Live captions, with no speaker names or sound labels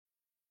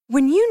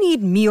When you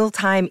need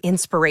mealtime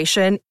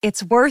inspiration,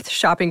 it's worth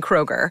shopping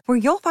Kroger, where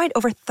you'll find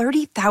over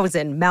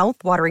 30,000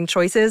 mouth-watering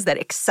choices that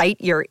excite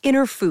your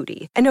inner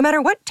foodie. And no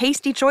matter what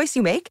tasty choice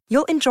you make,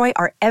 you'll enjoy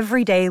our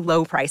everyday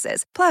low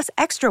prices, plus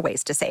extra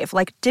ways to save,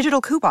 like digital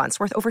coupons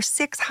worth over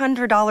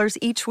 $600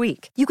 each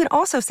week. You can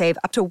also save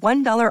up to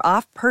 $1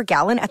 off per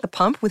gallon at the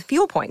pump with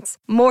fuel points.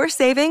 More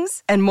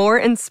savings and more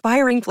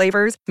inspiring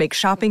flavors make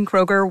shopping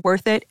Kroger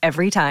worth it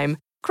every time.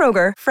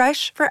 Kroger,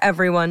 fresh for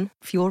everyone.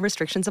 Fuel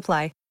restrictions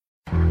apply.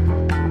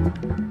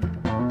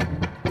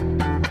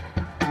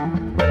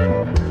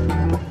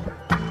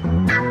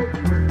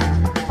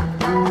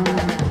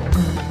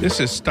 This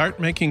is Start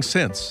Making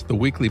Sense, the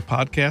weekly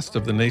podcast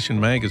of The Nation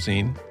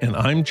magazine, and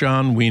I'm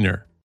John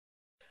Wiener.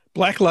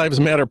 Black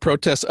Lives Matter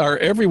protests are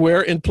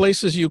everywhere in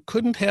places you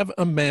couldn't have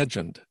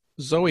imagined.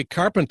 Zoe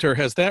Carpenter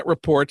has that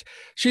report.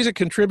 She's a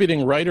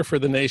contributing writer for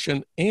The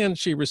Nation, and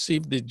she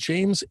received the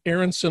James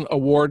Aronson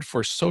Award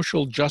for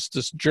Social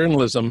Justice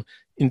Journalism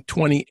in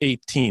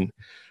 2018.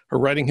 Her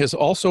writing has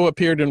also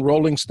appeared in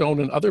Rolling Stone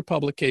and other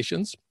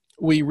publications.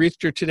 We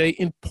reached her today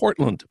in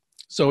Portland.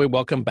 Zoe,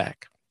 welcome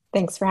back.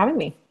 Thanks for having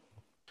me.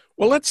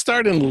 Well, let's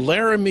start in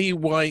Laramie,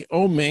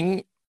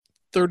 Wyoming.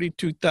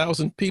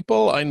 32,000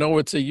 people. I know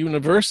it's a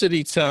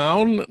university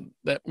town.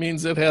 That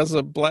means it has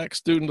a Black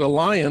Student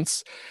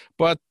Alliance,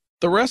 but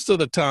the rest of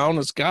the town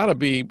has got to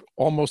be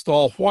almost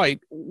all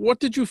white. What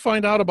did you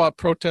find out about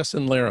protests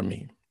in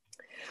Laramie?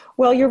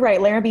 Well, you're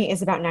right. Laramie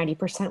is about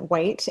 90%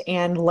 white.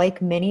 And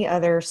like many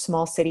other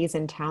small cities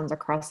and towns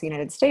across the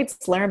United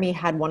States, Laramie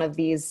had one of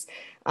these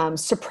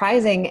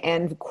surprising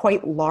and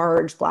quite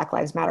large Black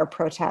Lives Matter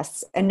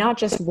protests. And not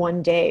just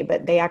one day,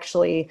 but they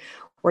actually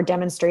were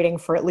demonstrating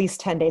for at least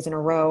 10 days in a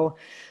row.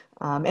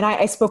 And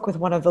I spoke with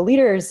one of the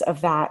leaders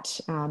of that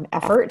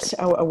effort,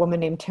 a woman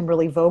named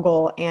Kimberly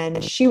Vogel,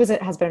 and she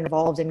has been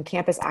involved in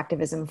campus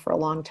activism for a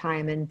long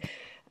time. And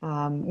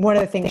one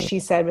of the things she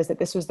said was that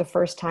this was the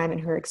first time in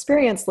her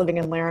experience living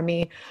in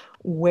Laramie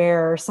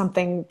where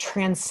something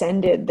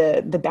transcended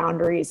the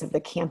boundaries of the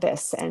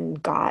campus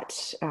and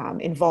got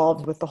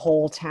involved with the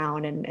whole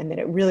town, and that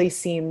it really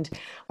seemed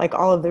like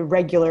all of the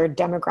regular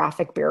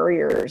demographic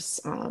barriers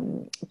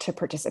to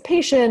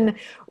participation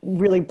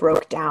really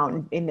broke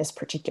down in this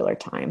particular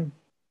time.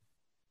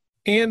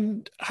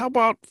 And how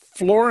about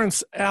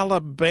Florence,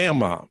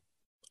 Alabama?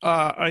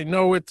 I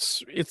know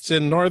it's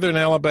in northern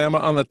Alabama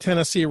on the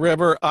Tennessee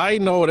River. I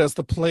know it as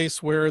the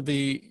place where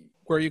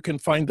you can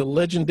find the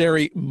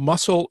legendary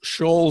Muscle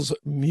Shoals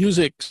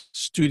Music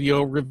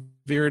Studio,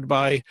 revered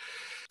by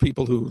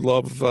people who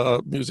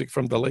love music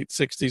from the late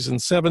 60s and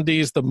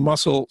 70s. The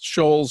Muscle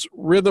Shoals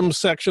Rhythm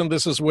Section.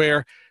 This is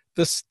where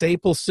the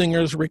Staple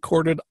Singers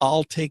recorded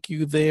 "I'll Take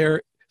You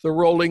There." The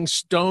Rolling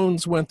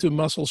Stones went to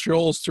Muscle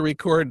Shoals to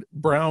record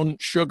 "Brown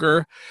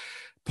Sugar."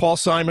 Paul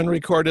Simon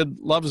recorded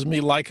 "Loves Me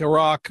Like a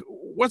Rock."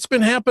 What's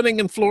been happening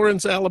in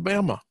Florence,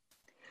 Alabama?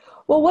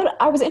 Well, what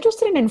I was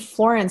interested in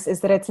Florence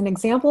is that it's an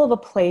example of a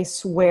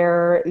place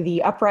where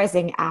the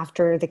uprising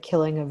after the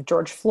killing of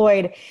George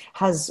Floyd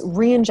has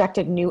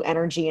re-injected new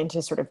energy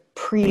into sort of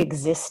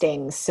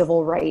pre-existing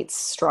civil rights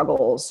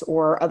struggles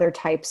or other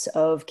types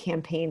of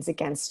campaigns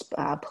against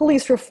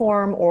police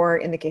reform, or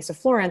in the case of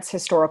Florence,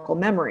 historical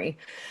memory.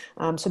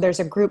 So there's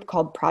a group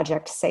called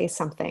Project Say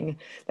Something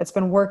that's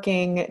been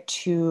working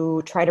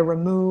to try to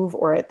remove,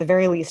 or at the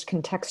very least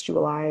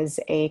contextualize,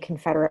 a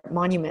Confederate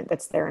monument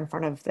that's there in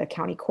front of the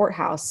county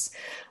courthouse.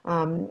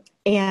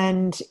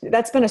 And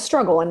that's been a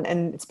struggle,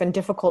 and it's been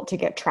difficult to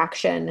get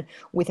traction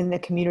within the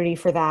community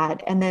for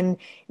that. And then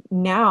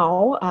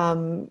now,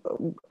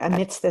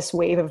 amidst this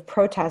wave of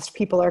protest,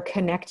 people are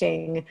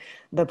connecting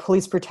the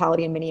police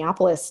brutality in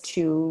Minneapolis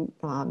to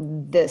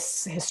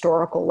this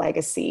historical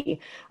legacy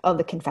of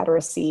the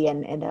Confederacy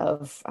and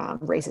of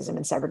racism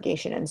and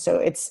segregation. And so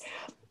it's,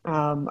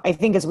 I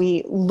think as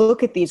we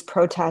look at these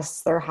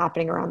protests that are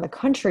happening around the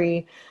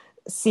country,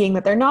 seeing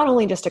that they're not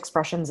only just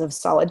expressions of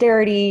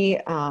solidarity,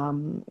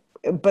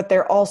 but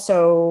they're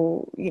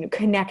also,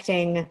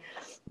 connecting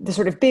the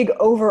sort of big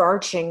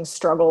overarching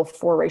struggle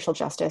for racial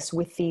justice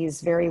with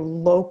these very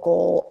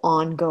local,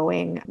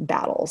 ongoing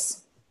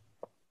battles.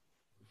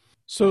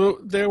 So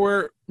there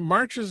were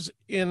marches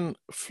in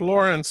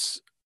Florence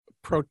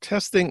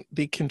protesting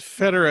the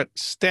Confederate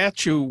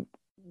statue.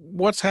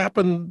 What's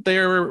happened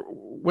there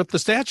with the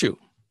statue?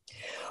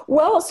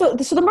 Well, so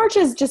the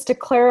marches, just to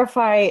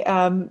clarify,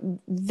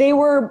 they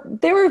were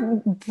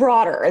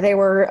broader. They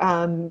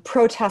were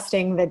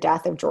protesting the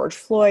death of George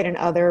Floyd and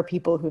other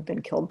people who'd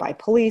been killed by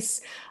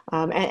police,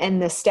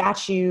 and the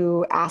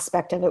statue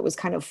aspect of it was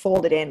kind of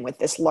folded in with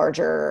these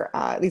larger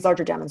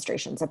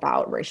demonstrations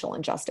about racial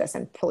injustice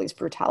and police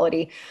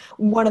brutality.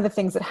 One of the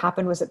things that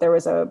happened was that there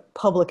was a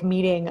public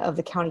meeting of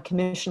the county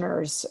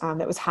commissioners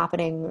that was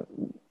happening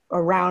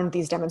around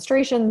these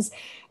demonstrations,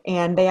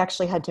 and they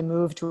actually had to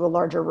move to a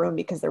larger room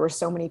because there were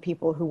so many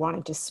people who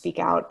wanted to speak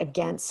out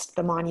against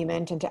the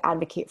monument and to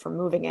advocate for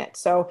moving it.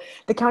 So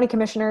the county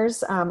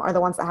commissioners are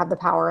the ones that have the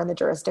power and the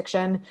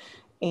jurisdiction.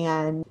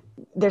 And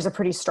there's a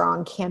pretty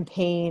strong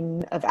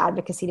campaign of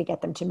advocacy to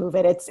get them to move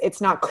it.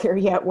 It's not clear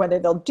yet whether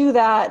they'll do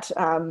that.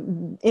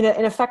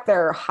 In effect,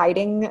 they're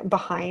hiding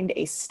behind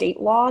a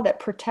state law that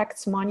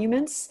protects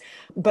monuments.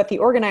 But the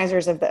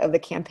organizers of the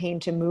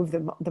campaign to move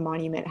the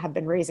monument have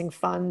been raising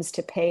funds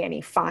to pay any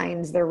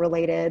fines that are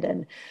related.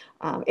 And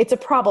it's a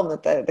problem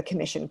that the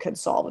commission could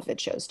solve if it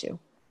chose to.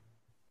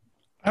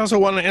 I also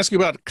want to ask you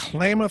about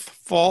Klamath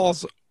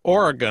Falls,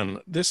 Oregon.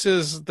 This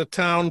is the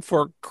town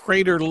for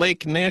Crater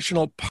Lake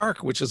National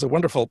Park, which is a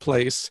wonderful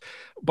place.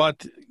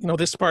 But,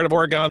 this part of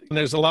Oregon,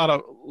 there's a lot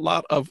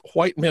of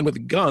white men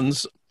with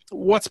guns.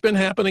 What's been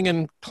happening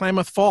in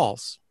Klamath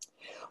Falls?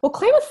 Well,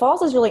 Klamath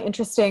Falls is really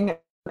interesting.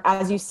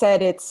 As you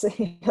said, it's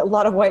a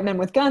lot of white men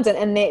with guns,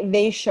 and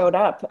they showed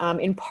up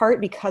in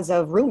part because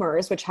of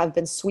rumors which have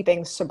been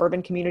sweeping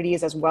suburban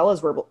communities as well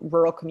as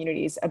rural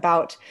communities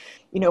about,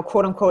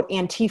 quote unquote,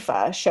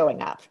 Antifa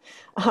showing up.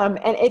 And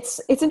it's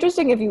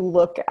interesting if you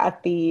look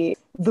at the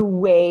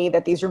way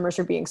that these rumors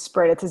are being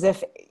spread. It's as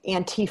if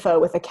Antifa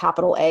with a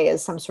capital A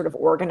is some sort of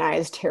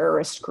organized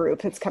terrorist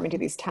group that's coming to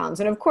these towns.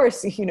 And of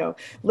course,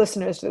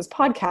 listeners to this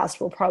podcast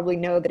will probably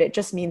know that it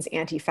just means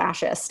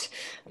anti-fascist,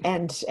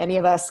 and any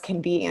of us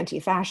can be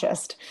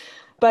anti-fascist.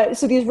 But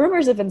so these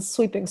rumors have been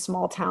sweeping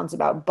small towns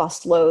about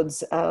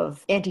busloads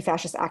of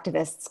anti-fascist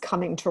activists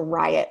coming to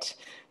riot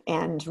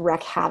and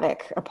wreak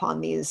havoc upon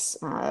these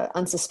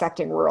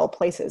unsuspecting rural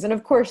places. And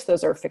of course,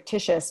 those are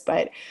fictitious,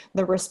 but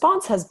the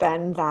response has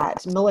been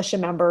that militia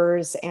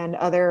members and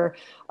other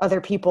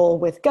people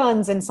with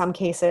guns, in some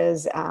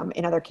cases,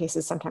 in other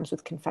cases, sometimes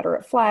with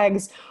Confederate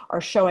flags,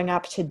 are showing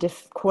up to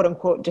quote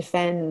unquote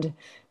defend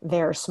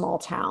their small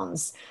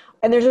towns.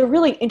 And there's a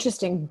really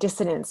interesting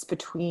dissonance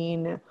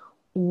between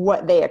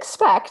what they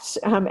expect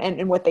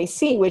and what they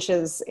see, which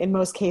is in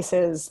most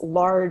cases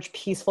large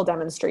peaceful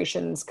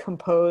demonstrations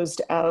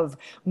composed of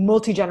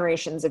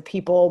multi-generations of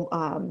people,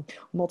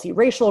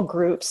 multiracial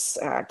groups,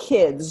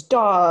 kids,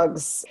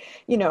 dogs,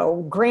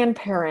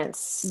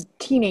 grandparents,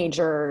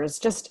 teenagers,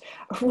 just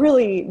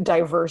really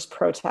diverse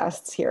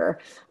protests here.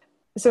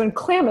 So in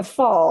Klamath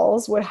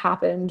Falls, what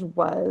happened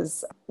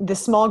was the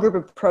small group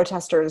of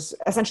protesters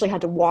essentially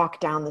had to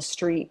walk down the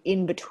street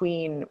in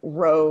between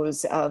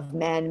rows of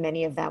men,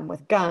 many of them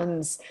with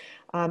guns.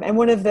 And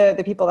one of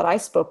the people that I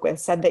spoke with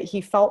said that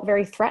he felt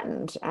very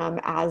threatened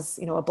as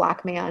a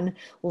Black man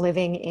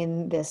living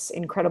in this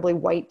incredibly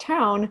white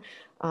town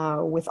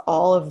with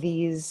all of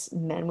these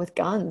men with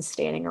guns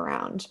standing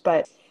around.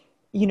 But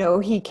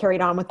he carried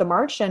on with the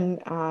march,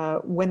 and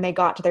when they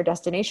got to their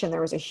destination,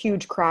 there was a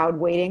huge crowd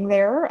waiting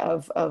there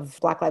of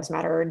Black Lives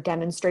Matter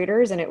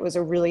demonstrators, and it was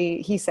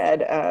he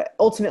said,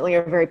 ultimately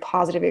a very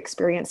positive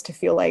experience to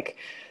feel like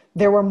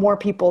there were more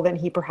people than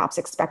he perhaps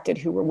expected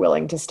who were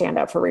willing to stand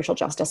up for racial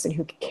justice and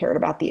who cared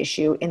about the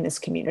issue in this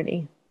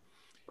community.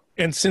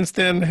 And since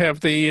then, have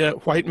the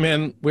white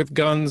men with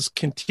guns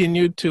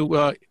continued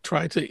to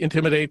try to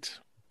intimidate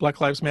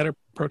Black Lives Matter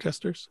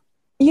protesters?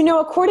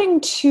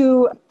 According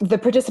to the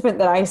participant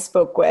that I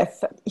spoke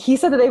with, he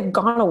said that they've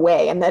gone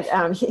away, and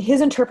that his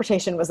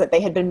interpretation was that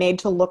they had been made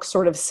to look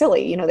sort of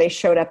silly. They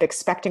showed up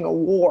expecting a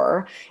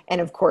war.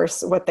 And of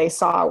course, what they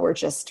saw were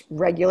just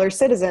regular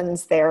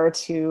citizens there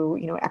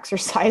to,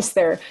 exercise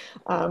their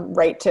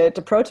right to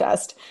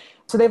protest.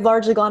 So they've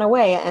largely gone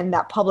away, and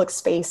that public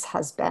space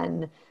has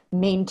been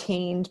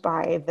maintained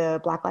by the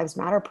Black Lives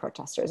Matter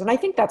protesters. And I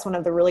think that's one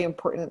of the really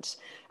important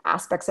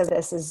aspects of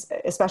this, is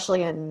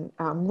especially in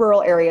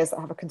rural areas that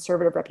have a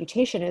conservative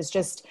reputation, is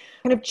just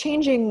kind of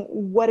changing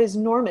what is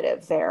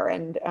normative there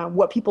and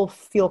what people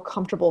feel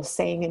comfortable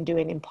saying and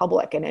doing in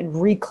public,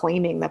 and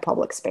reclaiming the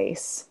public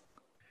space.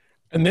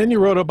 And then you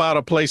wrote about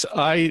a place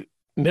I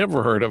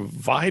never heard of,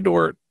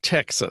 Vidor,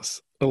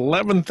 Texas.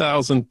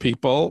 11,000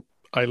 people.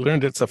 I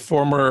learned it's a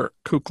former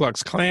Ku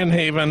Klux Klan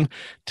haven.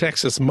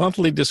 Texas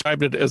Monthly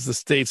described it as the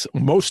state's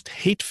most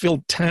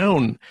hate-filled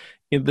town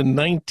in the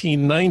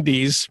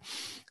 1990s.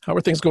 How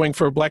are things going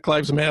for Black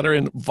Lives Matter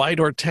in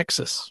Vidor,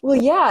 Texas?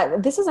 Well, yeah,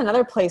 this is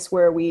another place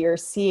where we are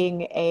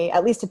seeing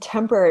at least a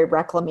temporary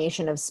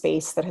reclamation of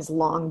space that has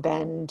long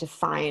been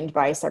defined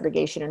by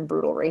segregation and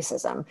brutal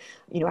racism.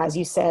 As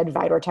you said,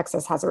 Vidor,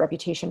 Texas has a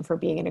reputation for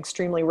being an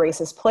extremely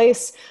racist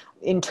place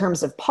in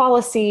terms of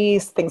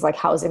policies, things like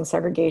housing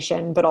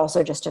segregation, but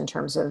also just in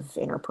terms of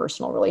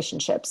interpersonal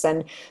relationships.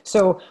 And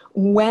so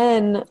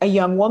when a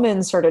young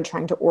woman started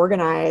trying to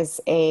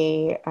organize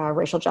a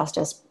racial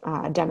justice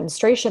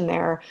demonstration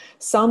there,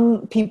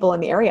 some people in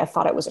the area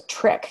thought it was a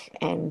trick.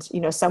 And,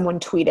 someone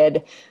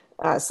tweeted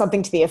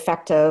something to the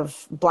effect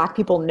of, Black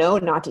people know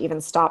not to even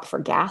stop for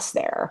gas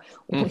there.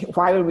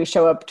 Why would we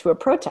show up to a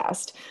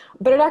protest?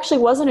 But it actually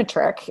wasn't a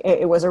trick.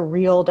 It was a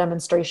real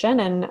demonstration.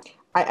 And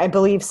I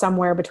believe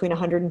somewhere between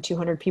 100 and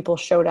 200 people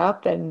showed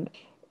up. And,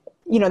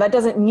 that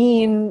doesn't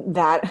mean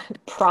that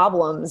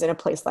problems in a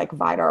place like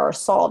Vidor are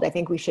solved. I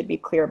think we should be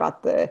clear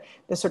about the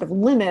sort of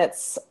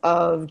limits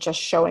of just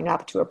showing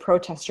up to a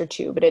protest or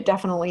two. But it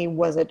definitely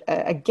was,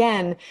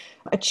 again,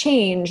 a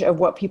change of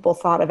what people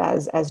thought of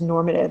as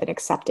normative and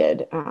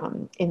accepted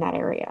in that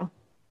area.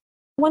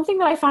 One thing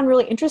that I found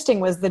really interesting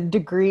was the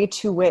degree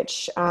to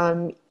which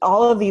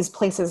all of these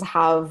places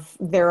have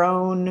their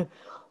own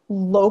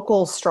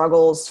local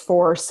struggles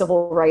for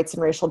civil rights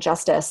and racial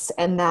justice,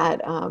 and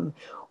that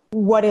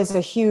what is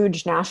a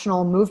huge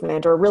national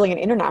movement, or really an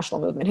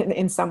international movement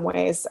in some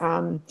ways,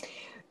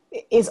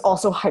 is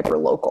also hyper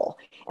local.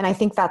 And I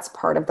think that's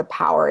part of the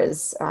power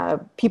is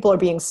people are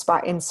being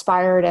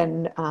inspired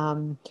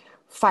and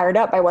fired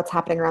up by what's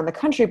happening around the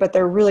country, but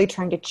they're really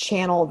trying to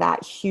channel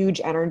that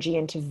huge energy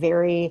into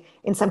very,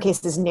 in some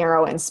cases,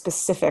 narrow and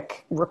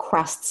specific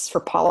requests for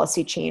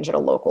policy change at a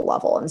local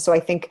level. And so I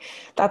think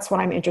that's what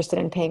I'm interested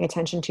in paying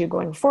attention to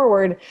going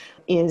forward,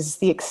 is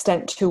the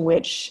extent to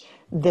which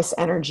this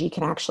energy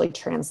can actually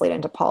translate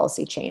into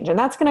policy change. And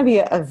that's going to be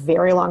a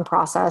very long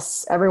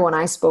process. Everyone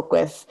I spoke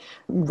with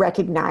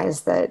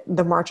recognized that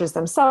the marches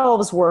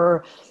themselves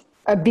were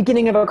a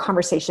beginning of a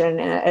conversation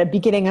and a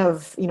beginning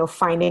of,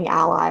 finding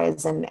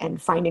allies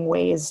and finding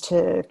ways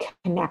to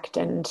connect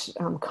and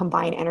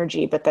combine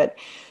energy. But that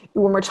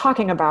when we're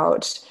talking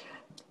about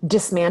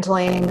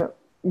dismantling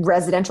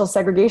residential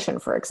segregation,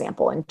 for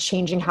example, and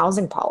changing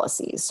housing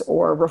policies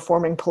or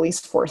reforming police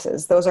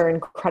forces, those are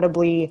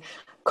incredibly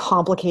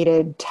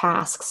complicated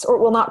tasks, or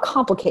well, not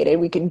complicated,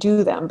 we can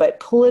do them, but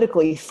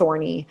politically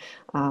thorny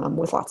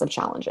with lots of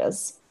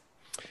challenges.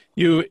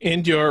 You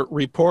end your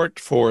report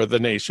for The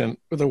Nation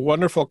with a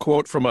wonderful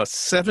quote from a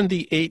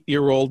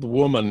 78-year-old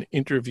woman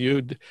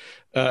interviewed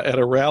at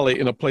a rally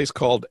in a place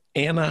called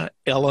Anna,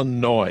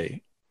 Illinois.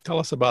 Tell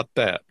us about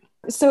that.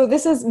 So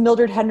this is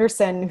Mildred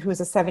Henderson, who's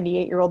a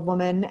 78-year-old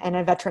woman and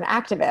a veteran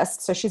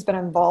activist. So she's been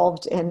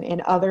involved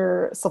in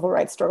other civil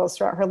rights struggles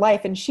throughout her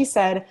life. And she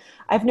said,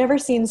 "I've never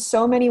seen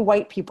so many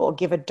white people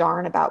give a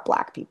darn about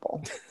Black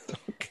people."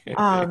 Okay.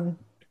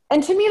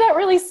 And to me,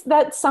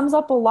 that sums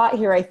up a lot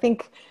here. I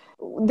think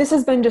this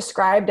has been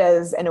described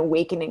as an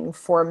awakening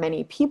for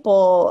many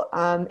people.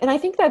 And I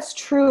think that's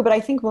true, but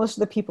I think most of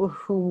the people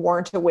who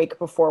weren't awake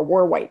before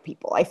were white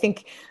people. I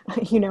think,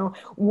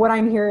 what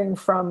I'm hearing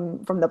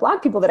from the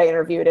Black people that I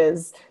interviewed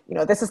is,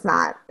 this is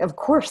not, of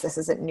course, this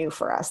isn't new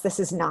for us. This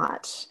is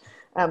not,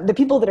 the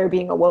people that are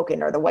being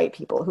awoken are the white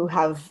people who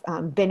have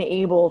been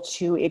able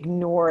to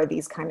ignore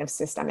these kind of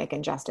systemic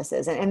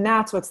injustices. And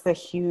that's what's the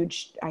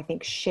huge, I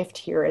think, shift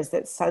here, is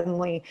that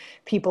suddenly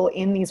people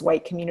in these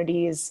white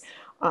communities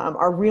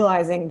are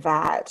realizing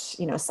that,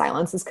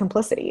 silence is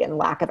complicity and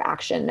lack of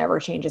action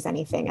never changes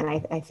anything. And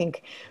I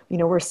think,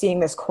 we're seeing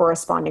this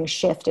corresponding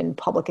shift in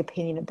public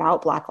opinion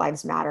about Black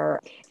Lives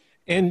Matter.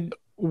 And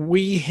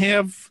we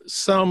have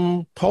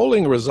some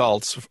polling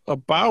results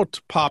about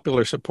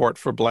popular support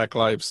for Black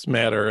Lives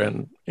Matter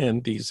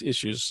and these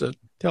issues.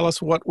 Tell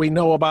us what we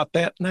know about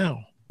that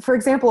now. For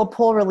example, a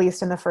poll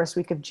released in the first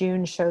week of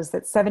June shows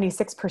that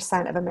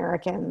 76% of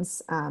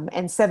Americans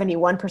and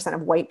 71%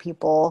 of white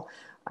people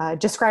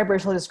describe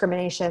racial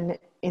discrimination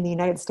in the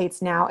United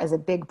States now as a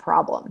big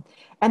problem.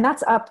 And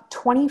that's up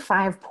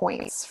 25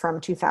 points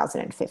from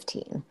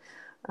 2015.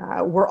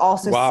 We're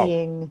also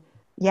seeing,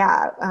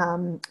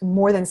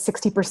 more than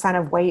 60%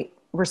 of white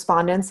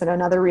respondents in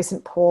another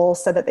recent poll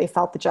said that they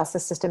felt the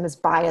justice system is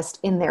biased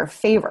in their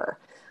favor.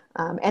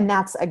 And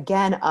that's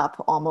again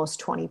up almost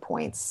 20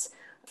 points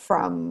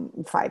from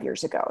 5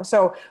 years ago.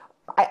 So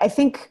I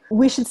think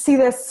we should see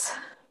this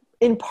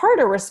in part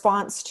a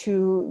response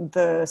to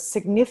the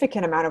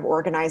significant amount of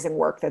organizing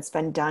work that's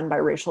been done by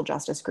racial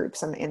justice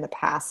groups in the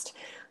past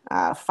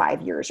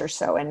 5 years or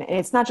so. And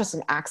it's not just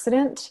an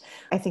accident.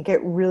 I think it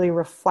really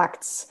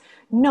reflects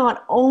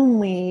not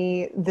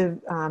only the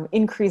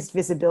increased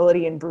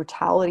visibility and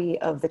brutality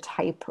of the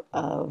type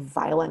of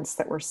violence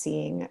that we're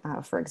seeing,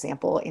 for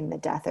example, in the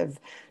death of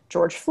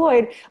George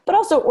Floyd, but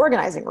also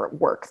organizing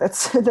work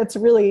that's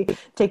really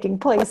taking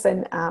place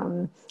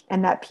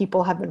and that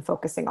people have been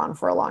focusing on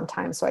for a long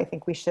time. So I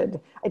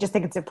just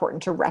think it's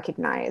important to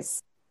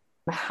recognize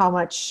how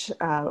much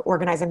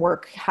organizing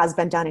work has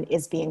been done and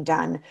is being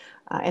done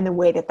and the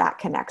way that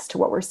connects to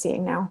what we're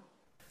seeing now.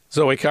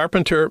 Zoe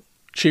Carpenter,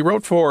 she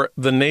wrote for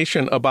The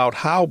Nation about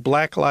how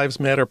Black Lives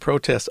Matter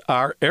protests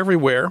are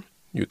everywhere.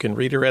 You can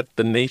read her at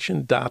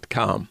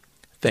thenation.com.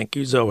 Thank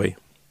you, Zoe.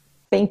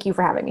 Thank you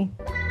for having me.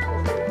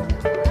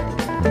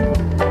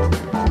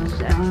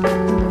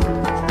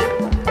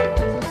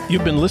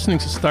 You've been listening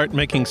to Start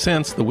Making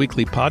Sense, the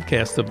weekly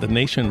podcast of The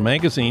Nation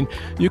magazine.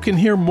 You can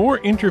hear more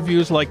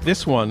interviews like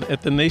this one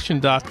at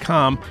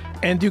thenation.com,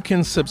 and you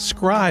can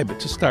subscribe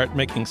to Start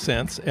Making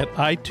Sense at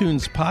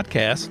iTunes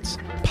Podcasts,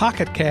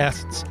 Pocket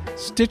Casts,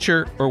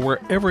 Stitcher, or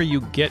wherever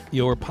you get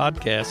your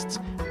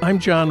podcasts. I'm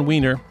John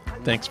Wiener.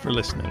 Thanks for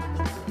listening.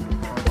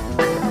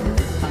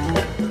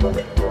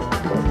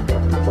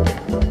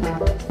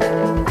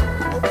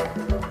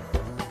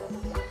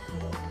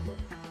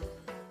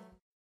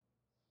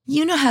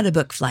 You know how to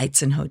book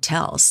flights and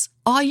hotels.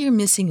 All you're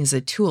missing is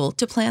a tool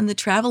to plan the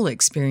travel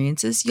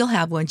experiences you'll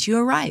have once you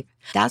arrive.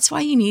 That's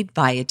why you need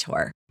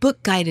Viator.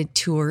 Book guided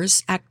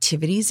tours,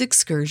 activities,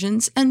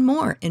 excursions, and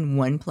more in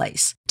one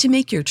place to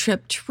make your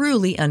trip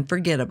truly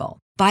unforgettable.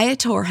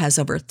 Viator has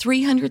over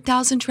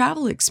 300,000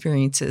 travel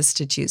experiences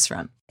to choose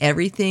from.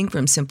 Everything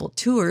from simple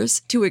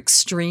tours to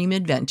extreme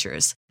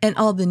adventures and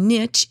all the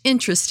niche,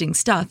 interesting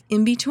stuff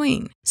in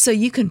between. So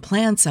you can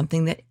plan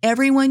something that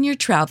everyone you're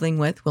traveling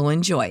with will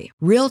enjoy.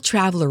 Real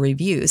traveler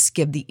reviews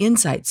give the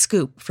inside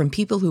scoop from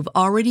people who've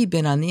already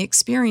been on the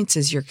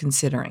experiences you're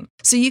considering.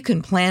 So you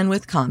can plan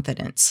with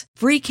confidence.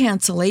 Free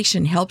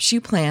cancellation helps you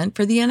plan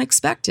for the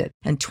unexpected.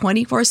 And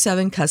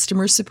 24/7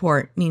 customer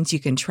support means you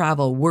can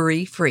travel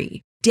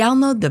worry-free.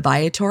 Download the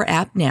Viator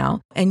app now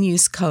and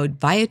use code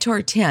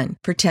Viator10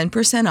 for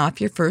 10%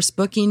 off your first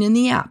booking in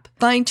the app.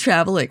 Find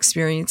travel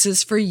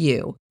experiences for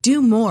you.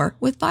 Do more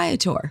with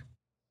Viator.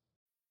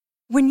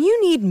 When you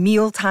need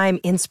mealtime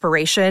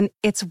inspiration,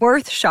 it's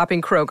worth shopping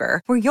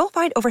Kroger, where you'll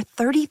find over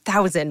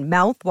 30,000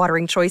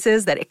 mouth-watering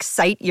choices that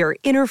excite your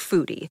inner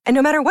foodie. And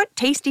no matter what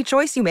tasty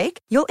choice you make,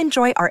 you'll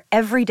enjoy our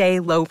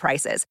everyday low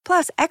prices,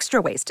 plus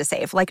extra ways to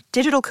save, like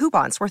digital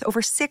coupons worth over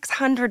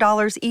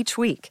 $600 each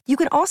week. You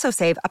can also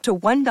save up to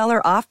 $1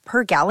 off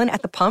per gallon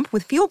at the pump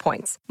with fuel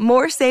points.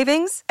 More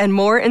savings and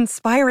more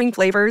inspiring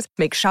flavors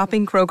make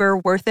shopping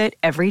Kroger worth it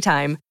every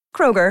time.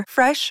 Kroger,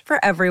 fresh for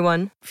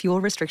everyone.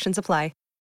 Fuel restrictions apply.